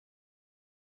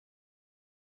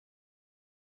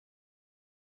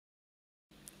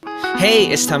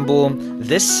Hey, Istanbul,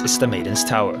 this is the Maiden's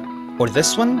Tower. Or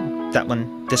this one, that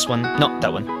one, this one, not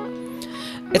that one.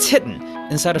 It's hidden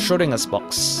inside a Schrodinger's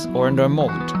box or under a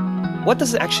mold. What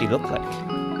does it actually look like?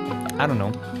 I don't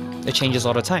know. It changes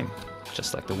all the time,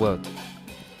 just like the world.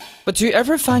 But do you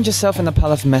ever find yourself in a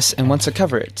pile of mess and want to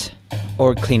cover it?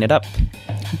 Or clean it up?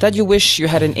 That you wish you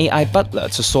had an AI butler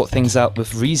to sort things out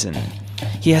with reason.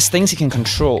 He has things he can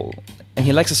control, and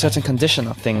he likes a certain condition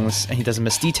of things, and he doesn't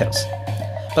miss details.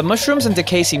 But mushrooms and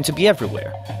decay seem to be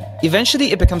everywhere.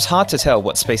 Eventually, it becomes hard to tell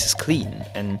what space is clean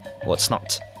and what's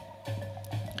not.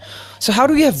 So how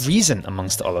do we have reason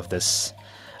amongst all of this?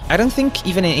 I don't think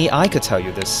even an AI could tell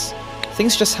you this.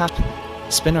 Things just happen,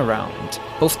 spin around,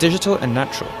 both digital and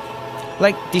natural.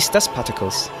 Like these dust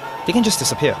particles, they can just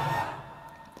disappear.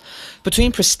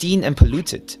 Between pristine and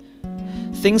polluted,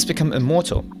 things become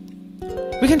immortal.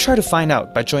 We can try to find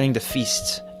out by joining the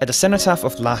feast at the cenotaph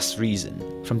of last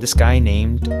reason from this guy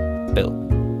named Bill.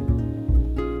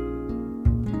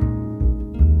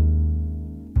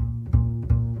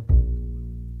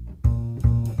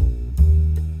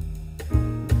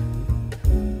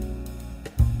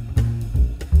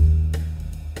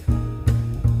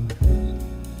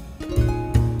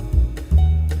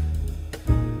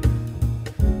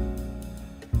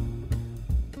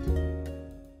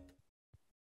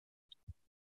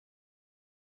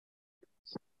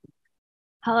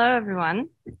 Hello, everyone.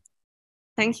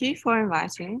 Thank you for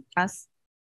inviting us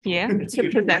here to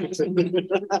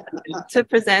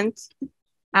present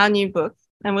our new book,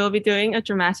 and we'll be doing a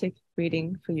dramatic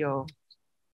reading for you all.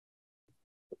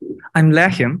 I'm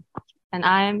Lerchium. And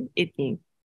I am ETH.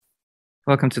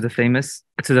 Welcome to the fabulous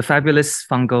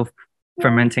Fungal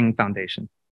Fermenting Foundation.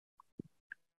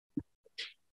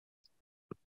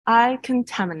 I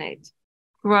contaminate,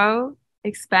 grow,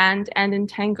 expand, and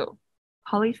entangle.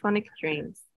 Polyphonic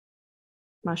dreams.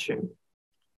 Mushroom.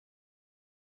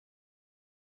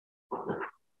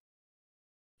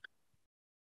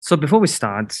 So before we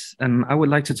start, I would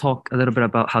like to talk a little bit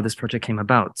about how this project came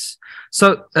about.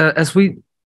 So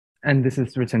and this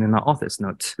is written in our author's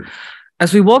note,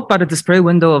 as we walked by the display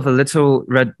window of a little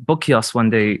red book kiosk one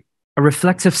day, a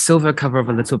reflective silver cover of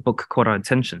a little book caught our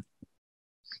attention.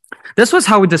 This was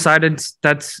how we decided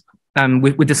that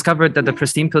we discovered that the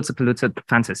pristine filter polluted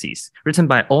fantasies written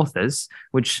by authors,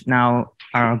 which now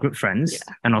are our good friends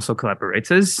and also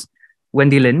collaborators,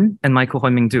 Wendy Lin and Hoi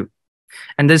Ming do.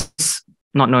 And this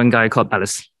not knowing guy called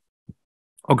Alice,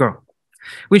 or girl.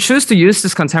 We choose to use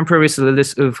this contemporary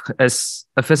solilis as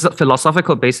a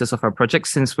philosophical basis of our project,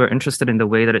 since we're interested in the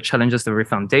way that it challenges the very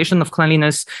foundation of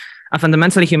cleanliness, a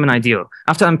fundamentally human ideal.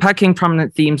 After unpacking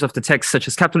prominent themes of the text, such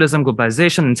as capitalism,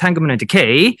 globalization, entanglement, and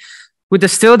decay, we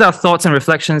distilled our thoughts and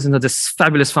reflections into this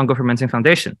fabulous fungal fermenting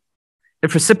foundation. It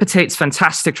precipitates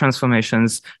fantastic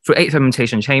transformations through 8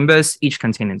 fermentation chambers, each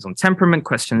containing its own temperament,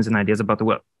 questions, and ideas about the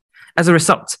world. As a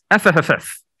result,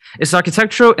 FFFF is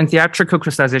architectural and theatrical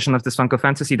crystallization of this fungal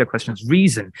fantasy that questions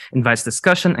reason, invites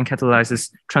discussion, and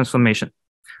catalyzes transformation.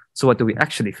 So what do we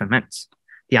actually ferment?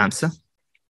 The answer,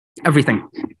 everything.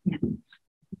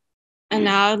 And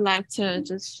now I'd like to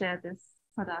just share this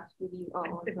product with you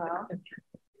all as well.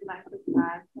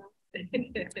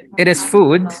 It is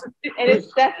food. It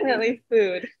is definitely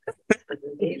food.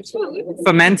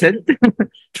 Fermented.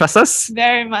 Trust us.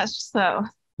 Very much so.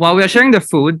 While we are sharing the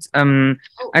food,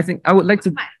 I think I would like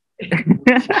to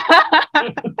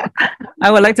I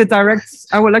would like to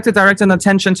direct an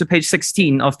attention to page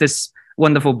 16 of this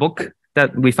wonderful book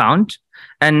that we found.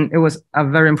 And it was a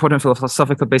very important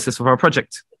philosophical basis of our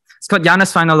project. It's called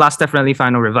Jana's Final, Last, Definitely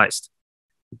Final, Revised.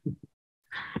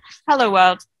 Hello,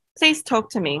 world. Please talk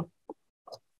to me.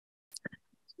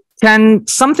 Can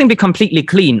something be completely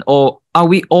clean, or are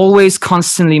we always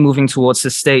constantly moving towards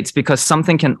this state because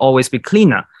something can always be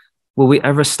cleaner? Will we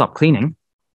ever stop cleaning?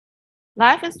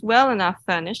 Life is well enough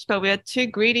furnished, but we are too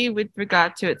greedy with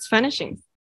regard to its furnishings.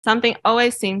 Something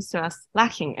always seems to us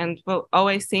lacking and will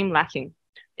always seem lacking.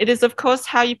 It is, of course,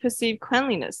 how you perceive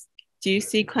cleanliness. Do you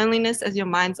see cleanliness as your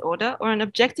mind's order or an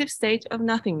objective state of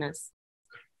nothingness?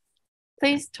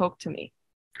 Please talk to me.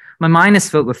 My mind is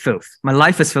filled with filth. My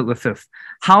life is filled with filth.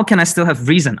 How can I still have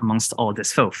reason amongst all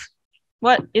this filth?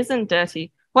 What isn't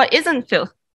dirty? What isn't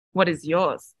filth? What is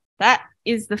yours? That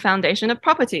is the foundation of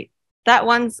property. That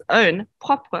one's own,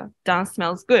 propre, dance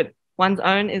smells good. One's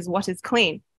own is what is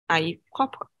clean, i.e.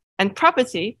 propre. And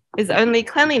property is only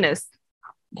cleanliness,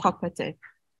 property.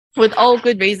 With all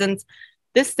good reasons,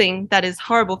 this thing that is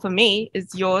horrible for me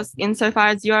is yours insofar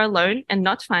as you are alone and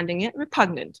not finding it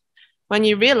repugnant. When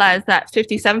you realize that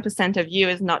 57% of you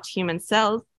is not human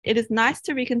cells, it is nice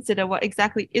to reconsider what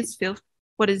exactly is filth,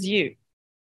 what is you.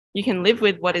 You can live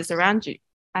with what is around you.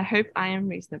 I hope I am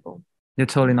reasonable. You're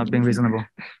totally not being reasonable.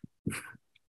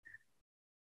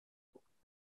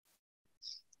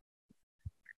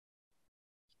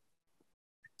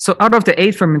 So out of the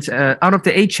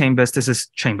eight chambers, this is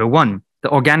chamber 1, the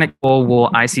organic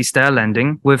all-wall icy stair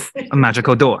landing with a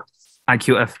magical door,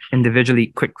 IQF, individually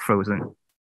quick frozen.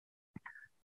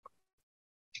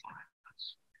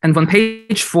 And on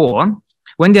page 4,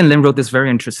 Wendy Lin wrote this very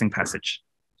interesting passage.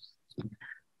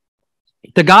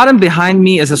 The garden behind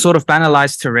me is a sort of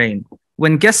banalized terrain.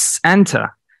 When guests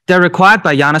enter, they're required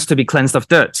by Janus to be cleansed of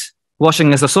dirt.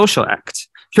 Washing is a social act,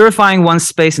 purifying one's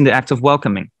space in the act of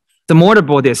welcoming. The more the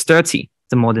body is dirty,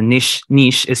 the more the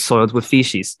niche is soiled with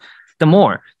feces, the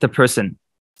more the person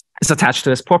is attached to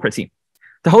his property.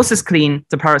 The host is clean,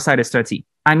 the parasite is dirty.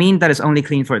 I mean that is only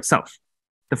clean for itself.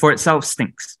 The for itself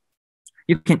stinks.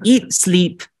 You can eat,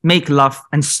 sleep, make love,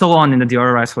 and so on in the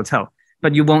deodorized hotel,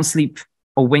 but you won't sleep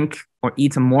or wink or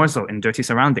eat a morsel in dirty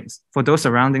surroundings, for those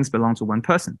surroundings belong to one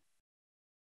person.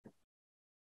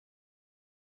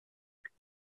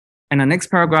 In the next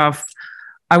paragraph,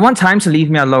 I want time to leave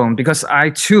me alone because I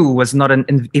too was not an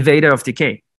evader of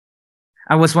decay.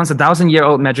 I was once a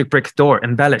 1,000-year-old magic brick door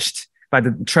embellished by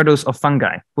the treadles of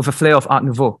fungi with a flair of Art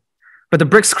Nouveau. But the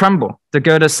bricks crumble, the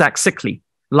girders sag sickly,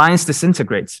 lines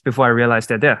disintegrate before I realize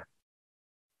they're there.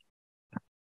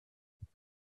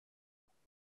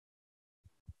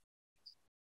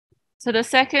 So the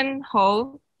second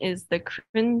hole is the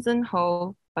crimson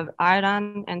hole of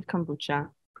iodine and kombucha,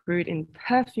 brewed in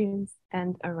perfumes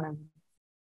and aromas.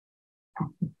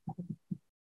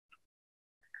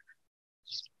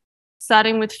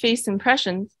 Starting with feast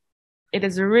impressions, it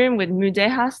is a room with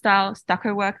Mudéjar-style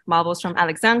stucco work, marbles from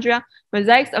Alexandria,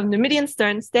 mosaics of Numidian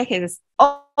stone, staircases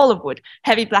all of wood,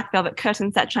 heavy black velvet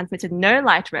curtains that transmitted no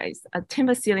light rays, a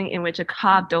timber ceiling in which a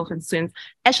carved dolphin swims,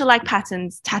 Escher-like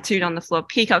patterns tattooed on the floor,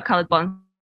 peacock-colored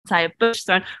bonsai of birch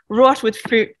stone wrought with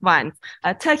fruit vines,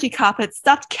 a turkey carpet,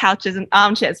 stuffed couches, and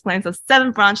armchairs, flames of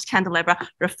 7-branched candelabra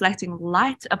reflecting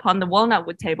light upon the walnut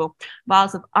wood table,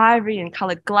 vials of ivory and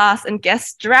colored glass, and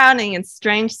guests drowning in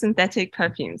strange synthetic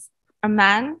perfumes. A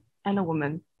man and a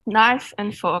woman, knife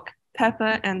and fork,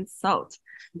 pepper and salt.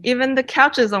 Even the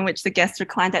couches on which the guests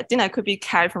reclined at dinner could be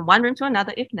carried from one room to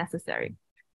another if necessary.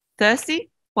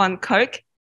 Thirsty? Want Coke?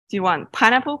 Do you want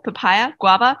pineapple, papaya,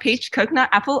 guava, peach, coconut,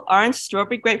 apple, orange,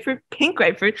 strawberry, grapefruit, pink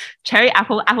grapefruit, cherry,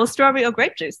 apple, apple, strawberry, or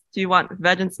grape juice? Do you want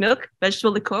virgin's milk,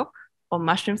 vegetable liqueur, or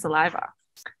mushroom saliva?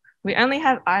 We only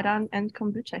have iodine and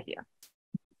kombucha here.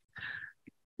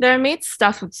 There are meats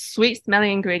stuffed with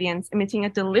sweet-smelling ingredients, emitting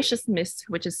a delicious mist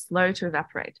which is slow to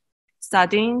evaporate.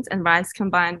 Sardines and rice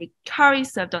combined with curry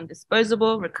served on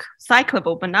disposable,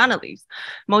 recyclable banana leaves,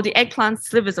 moldy eggplants,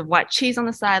 slivers of white cheese on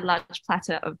the side, large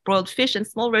platter of broiled fish, and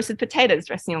small roasted potatoes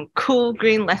resting on cool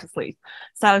green lettuce leaves,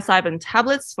 psilocybin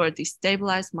tablets for a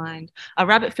destabilized mind, a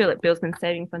rabbit fillet Bill's been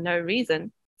saving for no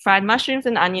reason, fried mushrooms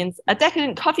and onions, a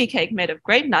decadent coffee cake made of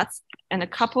grape nuts, and a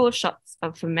couple of shots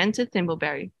of fermented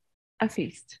thimbleberry. A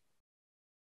feast.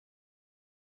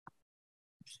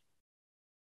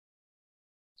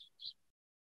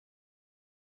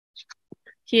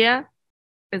 Here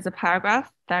is a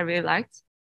paragraph that I really liked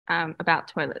about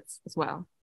toilets as well.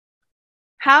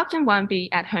 How can one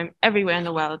be at home everywhere in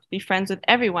the world, be friends with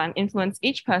everyone, influence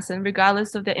each person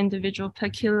regardless of their individual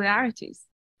peculiarities?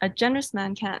 A generous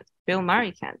man can't. Bill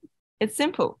Murray can. It's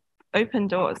simple. Open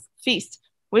doors. Feast.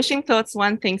 Wishing thoughts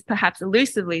one thinks perhaps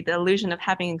elusively the illusion of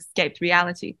having escaped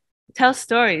reality. Tell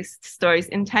stories. Stories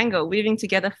entangle, weaving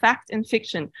together fact and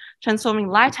fiction, transforming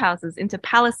lighthouses into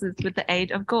palaces with the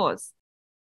aid of gauze.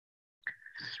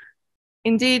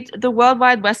 Indeed, the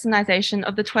worldwide westernization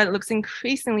of the toilet looks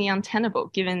increasingly untenable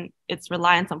given its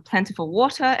reliance on plentiful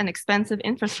water and expensive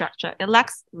infrastructure. It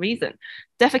lacks reason.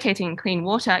 Defecating in clean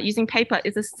water using paper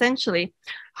is essentially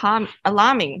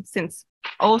alarming since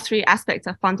all three aspects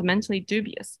are fundamentally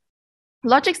dubious.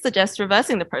 Logic suggests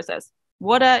reversing the process.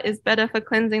 Water is better for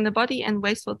cleansing the body and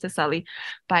wasteful to sully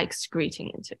by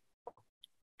excreting into.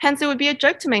 Hence, it would be a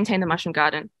joke to maintain the mushroom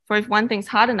garden, for if one thinks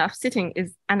hard enough, sitting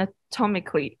is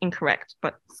anatomically incorrect,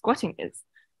 but squatting is.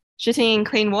 Shitting in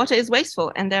clean water is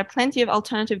wasteful, and there are plenty of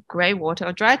alternative grey water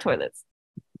or dry toilets.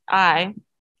 I,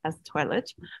 as a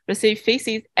toilet, receive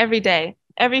feces every day.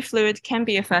 Every fluid can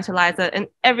be a fertilizer, and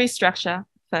every structure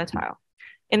fertile.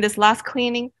 In this last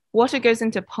cleaning, water goes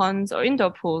into ponds or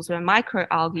indoor pools where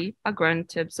microalgae are grown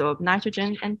to absorb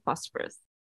nitrogen and phosphorus.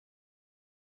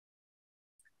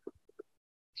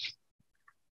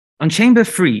 On chamber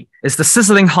 3 is the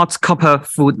sizzling hot copper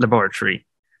food laboratory,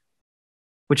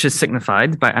 which is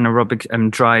signified by anaerobic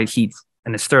dry heat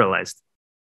and is sterilized.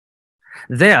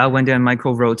 There, Wendy and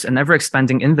Michael wrote an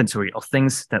ever-expanding inventory of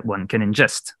things that one can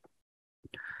ingest.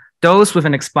 Those with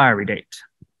an expiry date.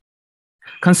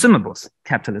 Consumables,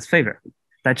 capitalist favor.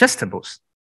 Digestibles,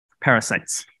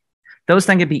 parasites. Those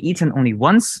that can be eaten only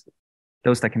once,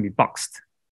 those that can be boxed.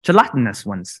 Gelatinous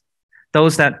ones,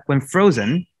 those that, when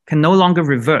frozen, can no longer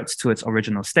revert to its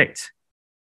original state.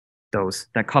 Those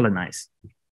that colonize.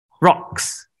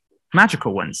 Rocks,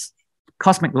 magical ones.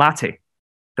 Cosmic latte,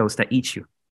 those that eat you.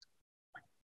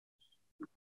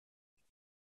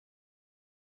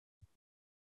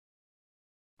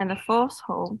 And the fourth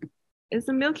hole is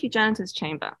the milky janitor's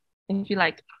chamber. If you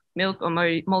like milk or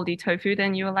moldy tofu,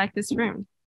 then you will like this room.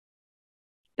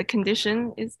 The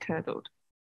condition is curdled.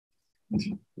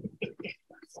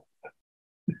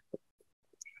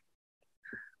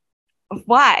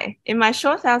 Why? In my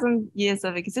short 1,000 years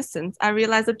of existence, I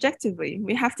realize objectively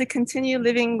we have to continue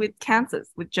living with cancers,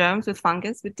 with germs, with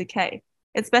fungus, with decay.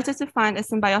 It's better to find a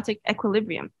symbiotic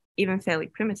equilibrium, even fairly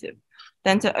primitive,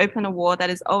 than to open a war that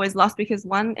is always lost because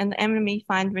one and the enemy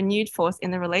find renewed force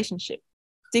in the relationship.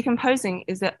 Decomposing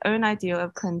is their own ideal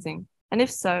of cleansing, and if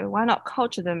so, why not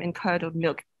culture them in curdled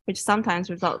milk, which sometimes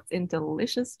results in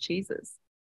delicious cheeses?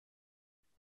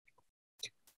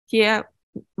 Here,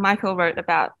 Michael wrote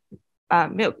about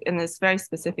milk in this very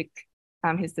specific,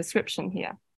 his description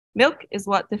here. Milk is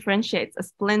what differentiates a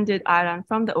splendid ayran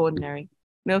from the ordinary.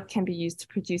 Milk can be used to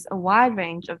produce a wide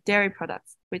range of dairy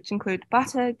products, which include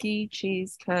butter, ghee,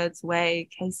 cheese, curds, whey,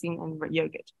 casein, and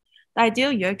yogurt. The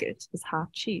ideal yogurt is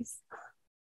half cheese.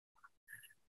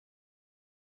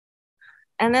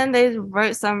 And then they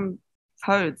wrote some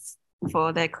codes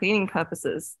for their cleaning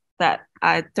purposes that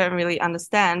I don't really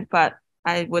understand, but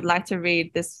I would like to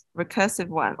read this recursive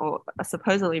one, or a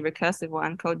supposedly recursive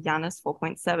one called Janus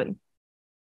 4.7.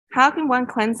 How can one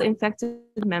cleanse the infected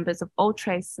members of all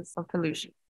traces of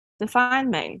pollution?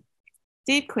 Define main.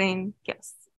 Deep clean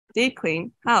guests. Deep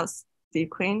clean house.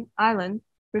 Deep clean island.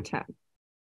 Return.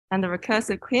 And the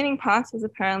recursive cleaning part is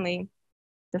apparently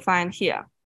defined here.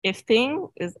 If thing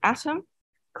is atom,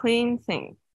 clean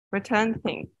thing. Return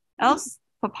thing. Else,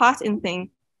 for part in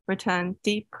thing, return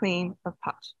deep clean of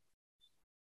part.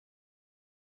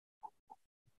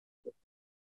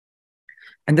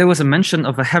 And there was a mention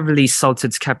of a heavily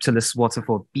salted capitalist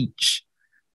waterfall beach.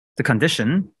 The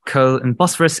condition, curl in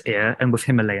Bosphorus air and with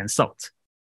Himalayan salt.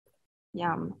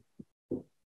 Yum.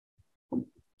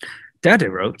 There they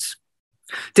wrote,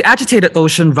 the agitated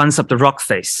ocean runs up the rock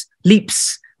face,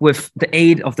 leaps with the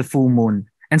aid of the full moon,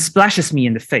 and splashes me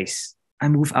in the face. I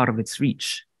move out of its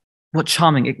reach. What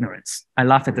charming ignorance. I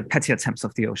laugh at the petty attempts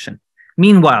of the ocean.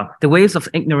 Meanwhile, the waves of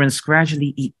ignorance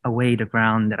gradually eat away the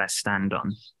ground that I stand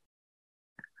on.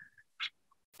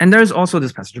 And there's also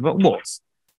this passage about walls.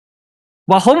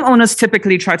 While homeowners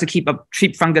typically try to keep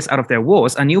cheap fungus out of their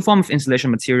walls, a new form of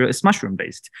insulation material is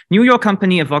mushroom-based. New York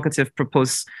company Evocative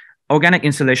proposed organic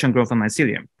insulation grown from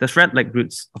mycelium, the thread-like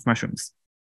roots of mushrooms.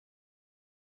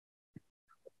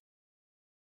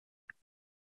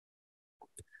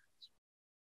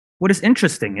 What is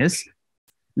interesting is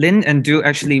Lin and Du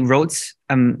actually wrote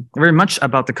very much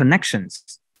about the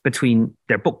connections between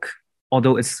their book,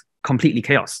 although it's completely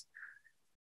chaos.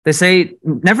 They say,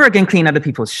 never again clean other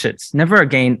people's shit. Never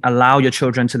again allow your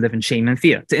children to live in shame and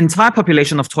fear. The entire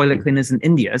population of toilet cleaners in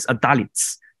India is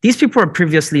Dalits. These people are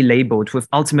previously labeled with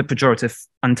ultimate pejorative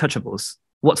untouchables.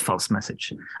 What false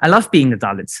message? I love being the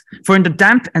Dalits, for in the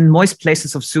damp and moist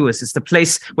places of sewers is the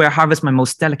place where I harvest my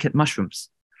most delicate mushrooms.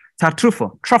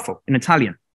 Tartufo, truffle in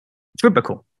Italian.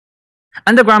 Tubercle.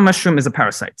 Underground mushroom is a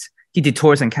parasite. He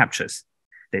detours and captures,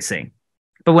 they say.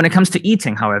 But when it comes to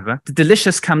eating, however, the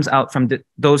delicious comes out from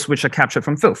those which are captured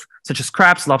from filth, such as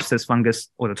crabs, lobsters, fungus,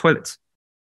 or the toilets.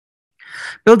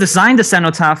 Bill designed the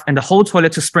cenotaph and the whole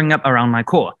toilet to spring up around my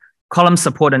core. Columns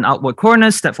support an outward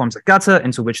cornice that forms a gutter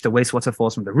into which the wastewater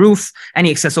falls from the roof.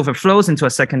 Any excess overflows into a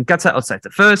second gutter outside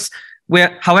the first,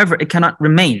 where, however, it cannot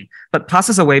remain, but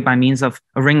passes away by means of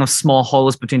a ring of small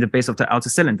holes between the base of the outer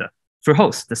cylinder. Through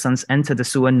holes, the suns enter the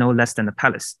sewer no less than a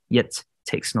palace, yet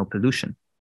takes no pollution.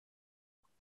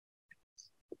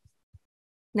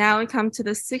 Now we come to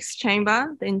the sixth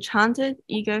chamber, the enchanted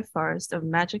ego forest of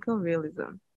magical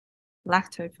realism,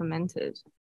 lacto-fermented.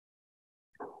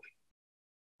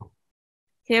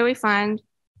 Here we find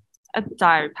a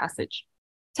diary passage.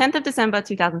 10th of December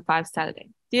 2005, Saturday.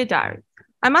 Dear diary,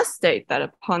 I must state that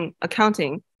upon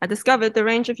accounting, I discovered the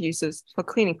range of uses for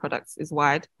cleaning products is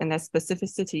wide and their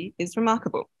specificity is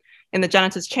remarkable. In the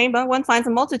janitor's chamber, one finds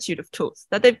a multitude of tools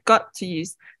that they've got to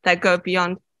use that go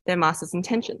beyond their master's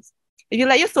intentions. If you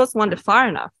let your thoughts wander far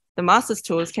enough, the master's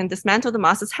tools can dismantle the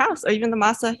master's house or even the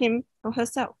master him or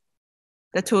herself.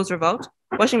 The tools revolt,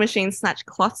 Washing machines snatch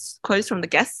clothes from the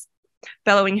guests.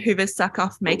 Bellowing hoovers suck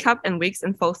off makeup and wigs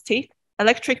and false teeth.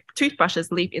 Electric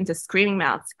toothbrushes leap into screaming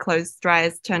mouths. Clothes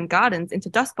dryers turn gardens into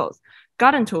dust bowls.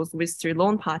 Garden tools whiz through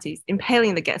lawn parties,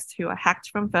 impaling the guests who are hacked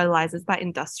from fertilizers by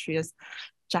industrious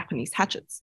Japanese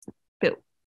hatchets. Bill.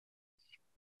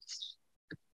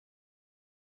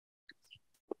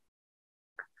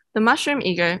 The Mushroom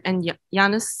Ego and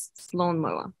Janus'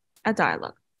 Lawnmower, a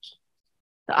dialogue.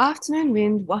 The afternoon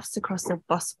wind wafts across the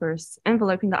Bosphorus,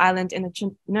 enveloping the island in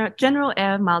a general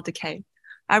air of mild decay.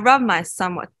 I rub my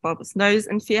somewhat bulbous nose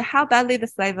and fear how badly the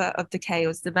flavor of decay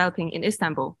was developing in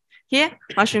Istanbul. Here,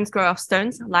 mushrooms grow off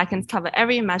stones, lichens cover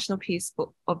every imaginable piece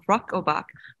of rock or bark,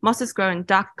 mosses grow in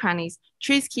dark crannies,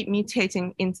 trees keep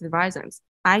mutating into the rhizomes.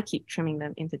 I keep trimming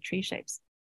them into tree shapes.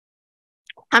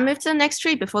 I move to the next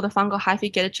tree before the fungal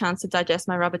hyphae get a chance to digest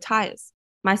my rubber tires.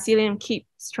 Mycelium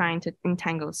keeps trying to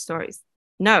entangle stories.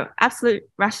 No, absolute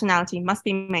rationality must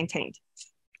be maintained.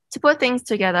 To put things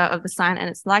together of the sign and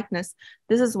its likeness,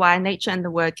 this is why nature and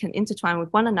the word can intertwine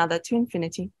with one another to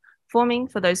infinity, forming,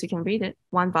 for those who can read it,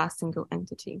 one vast single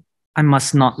entity. I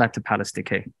must not let the palace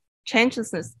decay.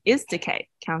 Changelessness is decay,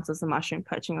 counsels the mushroom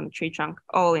perching on the tree trunk,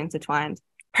 all intertwined.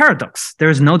 Paradox. There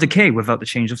is no decay without the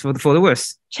change for the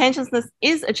worse. Changelessness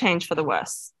is a change for the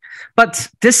worse. But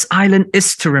this island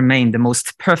is to remain the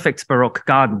most perfect Baroque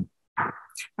garden.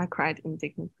 I cried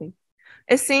indignantly.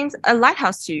 It seems a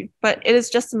lighthouse to you, but it is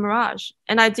just a mirage,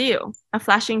 an ideal, a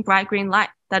flashing bright green light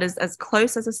that is as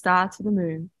close as a star to the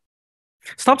moon.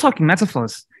 Stop talking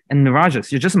metaphors and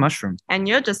mirages. You're just a mushroom. And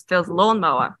you're just Phil's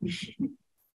lawnmower.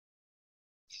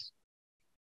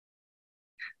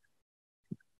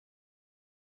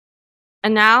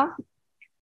 And now,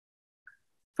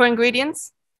 for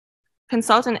ingredients,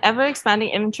 consult an ever-expanding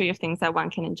inventory of things that one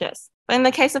can ingest. But in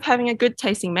the case of having a good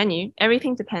tasting menu,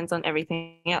 everything depends on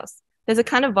everything else. There's a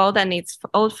kind of vole that needs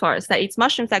old forest that eats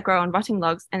mushrooms that grow on rotting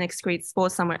logs and excretes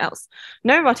spores somewhere else.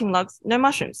 No rotting logs, no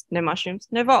mushrooms, no mushrooms,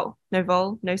 no vole. No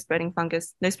vole, no spreading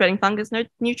fungus, no spreading fungus, no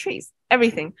new trees.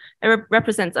 Everything. It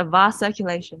represents a vast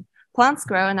circulation. Plants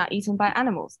grow and are eaten by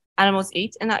animals. Animals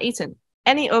eat and are eaten.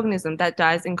 Any organism that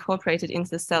dies incorporated into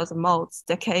the cells of molds,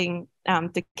 decay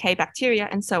bacteria,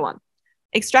 and so on.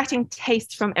 Extracting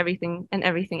taste from everything and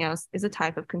everything else is a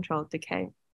type of controlled decay.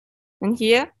 And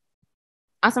here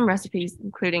are some recipes,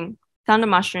 including thunder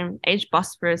mushroom, aged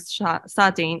Bosphorus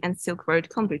sardine, and Silk Road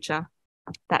kombucha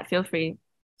that feel free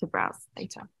to browse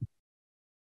later.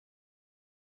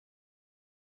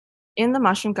 In the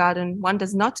mushroom garden, one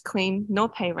does not clean nor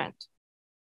pay rent.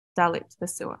 Dalit the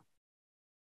sewer.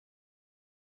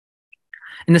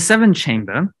 In the seventh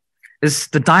chamber is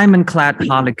the diamond-clad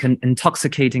harlequin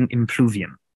intoxicating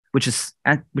impluvium, which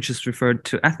is referred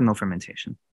to ethanol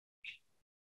fermentation.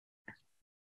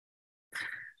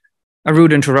 A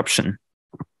rude interruption.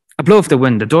 A blow of the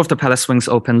wind, the door of the palace swings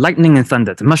open, lightning and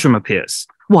thunder, the mushroom appears.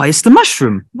 Why, it's the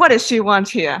mushroom! What does she want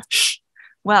here? Shh!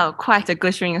 Well, quite a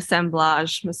glittering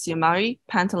assemblage, Monsieur Murray,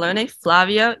 Pantalone,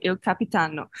 Flavio, Il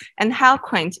Capitano. And how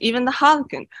quaint, even the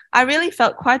harlequin. I really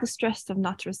felt quite distressed of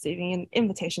not receiving an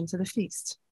invitation to the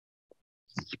feast.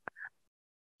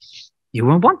 You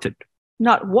weren't wanted.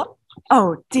 Not what?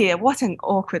 Oh dear, what an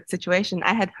awkward situation.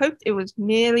 I had hoped it was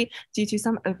merely due to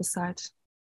some oversight.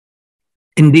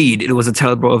 Indeed, it was a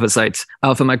terrible oversight. I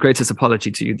offer my greatest apology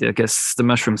to you, dear guests. The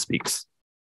mushroom speaks.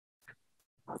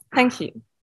 Thank you.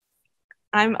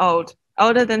 I'm old,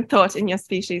 older than thought in your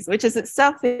species, which is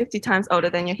itself 50 times older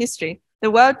than your history. The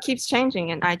world keeps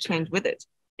changing and I change with it.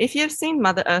 If you have seen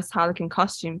Mother Earth's harlequin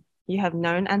costume, you have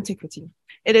known antiquity.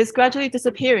 It is gradually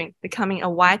disappearing, becoming a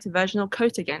white virginal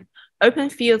coat again. Open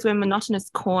fields where monotonous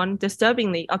corn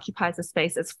disturbingly occupies the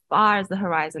space as far as the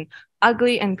horizon,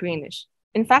 ugly and greenish.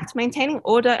 In fact, maintaining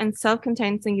order and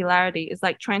self-contained singularity is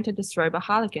like trying to disrobe a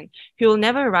harlequin who will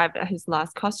never arrive at his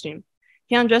last costume.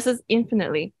 He undresses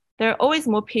infinitely. There are always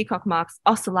more peacock marks,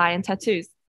 ocelli, and tattoos.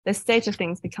 The state of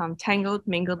things become tangled,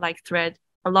 mingled like thread,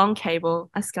 a long cable,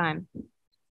 a skein.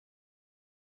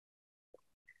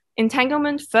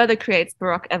 Entanglement further creates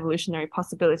Baroque evolutionary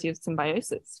possibility of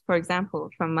symbiosis. For example,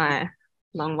 from my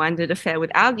long-winded affair with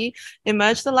algae,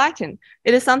 emerged the lichen.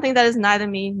 It is something that is neither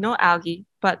me nor algae,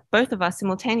 but both of us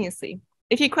simultaneously.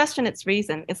 If you question its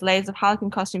reason, its layers of harlequin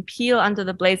costume peel under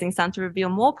the blazing sun to reveal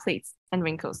more pleats and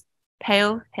wrinkles.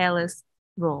 Pale, hairless,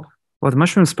 raw. While the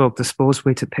mushroom spoke, the spores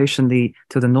waited patiently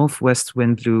till the northwest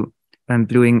wind blew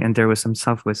and there was some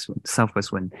southwest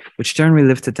wind, which generally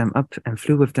lifted them up and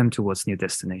flew with them towards new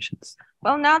destinations.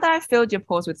 Well, now that I've filled your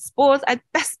pores with spores, I'd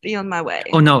best be on my way.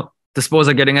 Oh no, the spores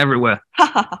are getting everywhere. Ha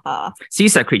ha ha ha.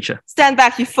 Seize that creature. Stand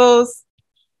back, you fools.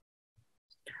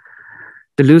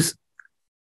 The loose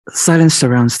Silence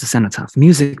surrounds the cenotaph,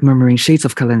 music murmuring shades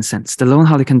of color and scents. The lone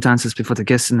harlequin dances before the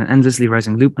guests in an endlessly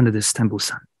rising loop under this temple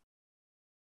sun.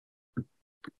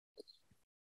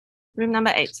 Room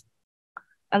number 8.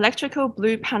 Electrical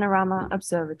Blue Panorama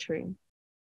Observatory.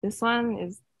 This one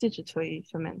is digitally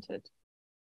fermented.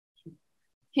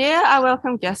 Here I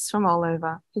welcome guests from all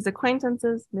over, his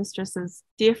acquaintances, mistresses,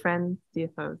 dear friends, dear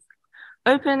foes.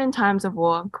 Open in times of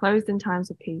war, closed in times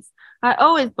of peace. I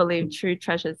always believed true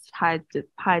treasures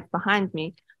hides behind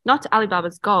me, not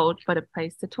Alibaba's gold, but a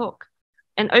place to talk.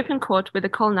 An open court with a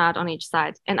colonnade on each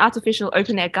side, an artificial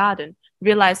open-air garden,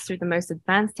 realized through the most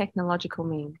advanced technological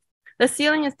means. The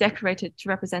ceiling is decorated to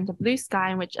represent a blue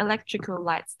sky in which electrical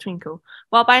lights twinkle,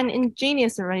 while by an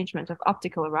ingenious arrangement of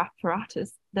optical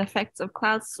apparatus, the effects of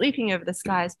clouds sweeping over the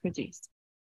sky is produced.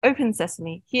 Open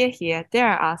sesame, here, here, dare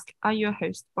I ask, are you a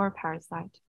host or a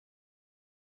parasite?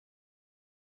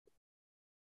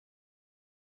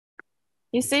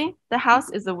 You see, the house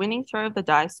is the winning throw of the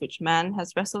dice which man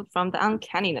has wrestled from the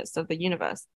uncanniness of the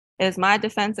universe. It is my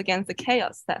defense against the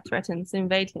chaos that threatens to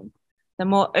invade him. The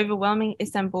more overwhelming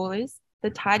Istanbul is, the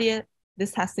tidier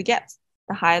this has to get.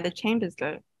 The higher the chambers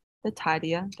go, the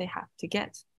tidier they have to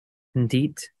get.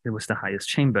 Indeed, it was the highest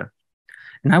chamber.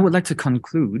 And I would like to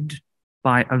conclude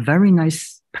by a very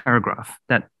nice paragraph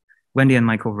that Wendy and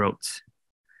Michael wrote,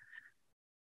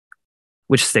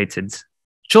 which stated,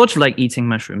 George liked eating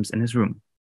mushrooms in his room.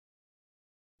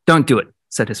 Don't do it,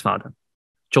 said his father.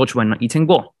 George went on eating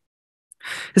war.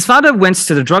 His father went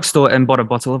to the drugstore and bought a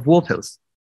bottle of war pills.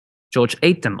 George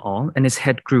ate them all, and his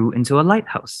head grew into a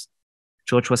lighthouse.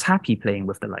 George was happy playing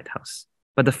with the lighthouse,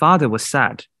 but the father was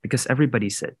sad because everybody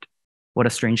said, what a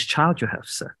strange child you have,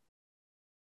 sir.